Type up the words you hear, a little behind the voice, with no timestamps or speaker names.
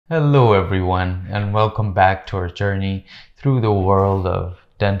Hello everyone, and welcome back to our journey through the world of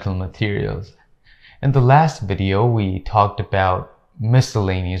dental materials. In the last video, we talked about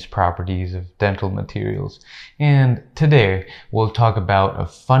miscellaneous properties of dental materials, and today we'll talk about a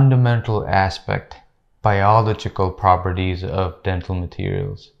fundamental aspect, biological properties of dental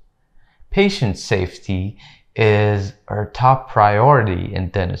materials. Patient safety is our top priority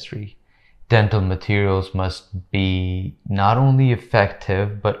in dentistry. Dental materials must be not only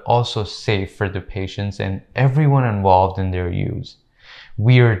effective, but also safe for the patients and everyone involved in their use.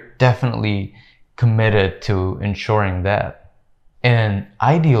 We are definitely committed to ensuring that. In an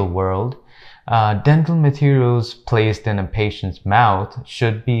ideal world, dental materials placed in a patient's mouth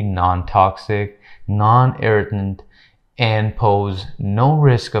should be non-toxic, non-irritant, and pose no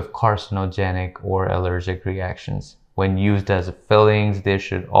risk of carcinogenic or allergic reactions. When used as fillings, they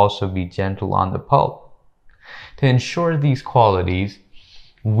should also be gentle on the pulp. To ensure these qualities,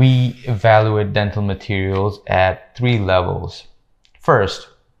 we evaluate dental materials at 3 levels. First,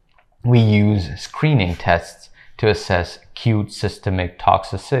 we use screening tests to assess acute systemic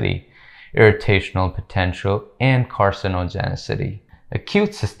toxicity, irritational potential, and carcinogenicity.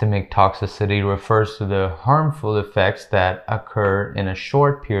 Acute systemic toxicity refers to the harmful effects that occur in a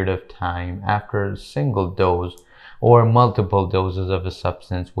short period of time after a single dose or multiple doses of a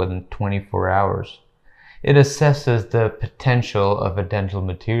substance within 24 hours. It assesses the potential of a dental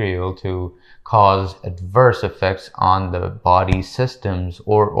material to cause adverse effects on the body's systems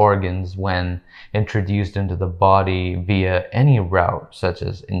or organs when introduced into the body via any route, such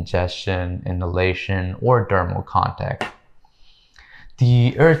as ingestion, inhalation, or dermal contact.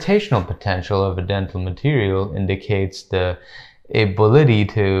 The irritational potential of a dental material indicates the ability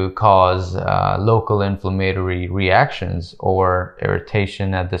to cause local inflammatory reactions or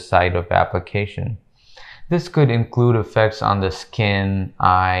irritation at the site of application. This could include effects on the skin,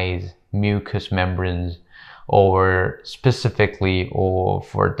 eyes, mucous membranes, or specifically or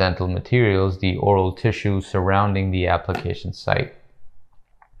for dental materials, the oral tissue surrounding the application site.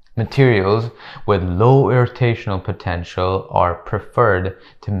 Materials with low irritational potential are preferred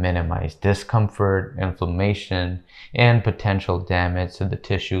to minimize discomfort, inflammation, and potential damage to the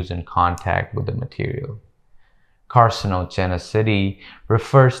tissues in contact with the material. Carcinogenicity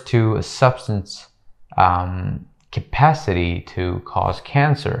refers to a substance's capacity to cause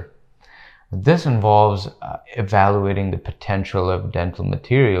cancer. This involves evaluating the potential of dental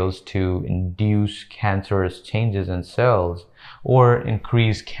materials to induce cancerous changes in cells or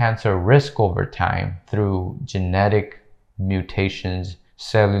increase cancer risk over time through genetic mutations,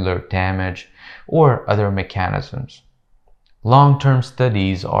 cellular damage, or other mechanisms. Long-term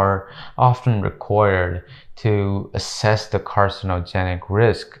studies are often required to assess the carcinogenic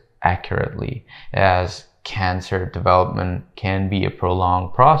risk accurately, as cancer development can be a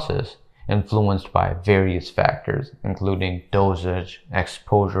prolonged process influenced by various factors, including dosage,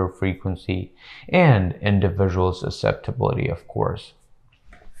 exposure frequency, and individual susceptibility, of course.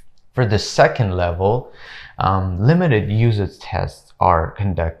 For the second level, limited usage tests are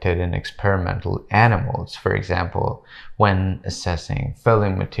conducted in experimental animals. For example, when assessing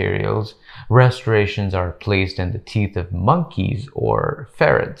filling materials, restorations are placed in the teeth of monkeys or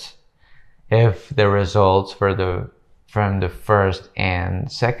ferrets. If the results from the first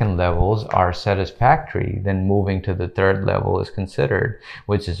and second levels are satisfactory, then moving to the third level is considered,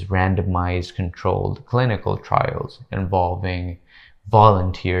 which is randomized controlled clinical trials involving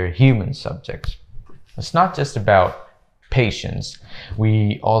volunteer human subjects. It's not just about patients.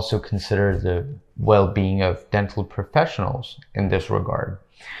 We also consider the well-being of dental professionals in this regard.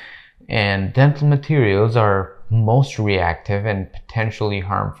 And dental materials are most reactive and potentially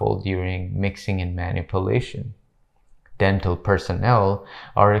harmful during mixing and manipulation. Dental personnel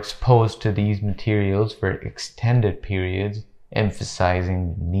are exposed to these materials for extended periods,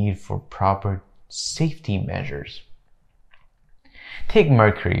 emphasizing the need for proper safety measures. Take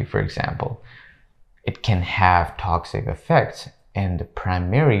mercury, for example. It can have toxic effects, and the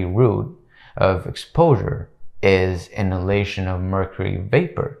primary route of exposure is inhalation of mercury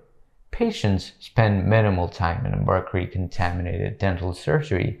vapor. Patients spend minimal time in a mercury-contaminated dental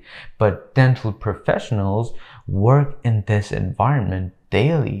surgery, but dental professionals work in this environment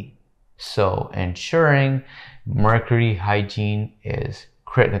daily. So ensuring mercury hygiene is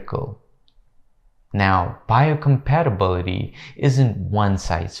critical. Now, biocompatibility isn't one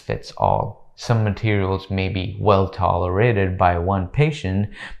size fits all. Some materials may be well tolerated by one patient,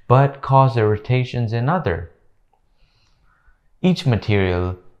 but cause irritations in others. Each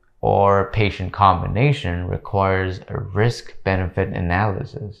material or patient combination requires a risk-benefit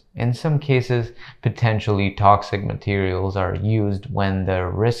analysis. In some cases, potentially toxic materials are used when the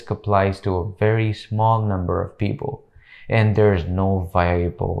risk applies to a very small number of people and there is no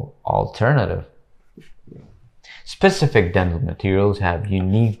viable alternative. Specific dental materials have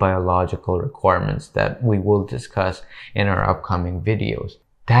unique biological requirements that we will discuss in our upcoming videos.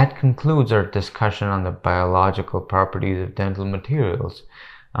 That concludes our discussion on the biological properties of dental materials.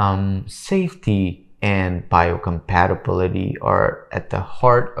 Safety and biocompatibility are at the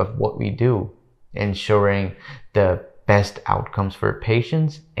heart of what we do, ensuring the best outcomes for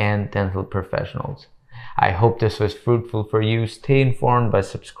patients and dental professionals. I hope this was fruitful for you. Stay informed by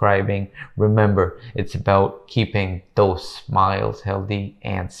subscribing. Remember, it's about keeping those smiles healthy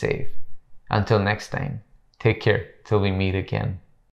and safe. Until next time, take care till we meet again.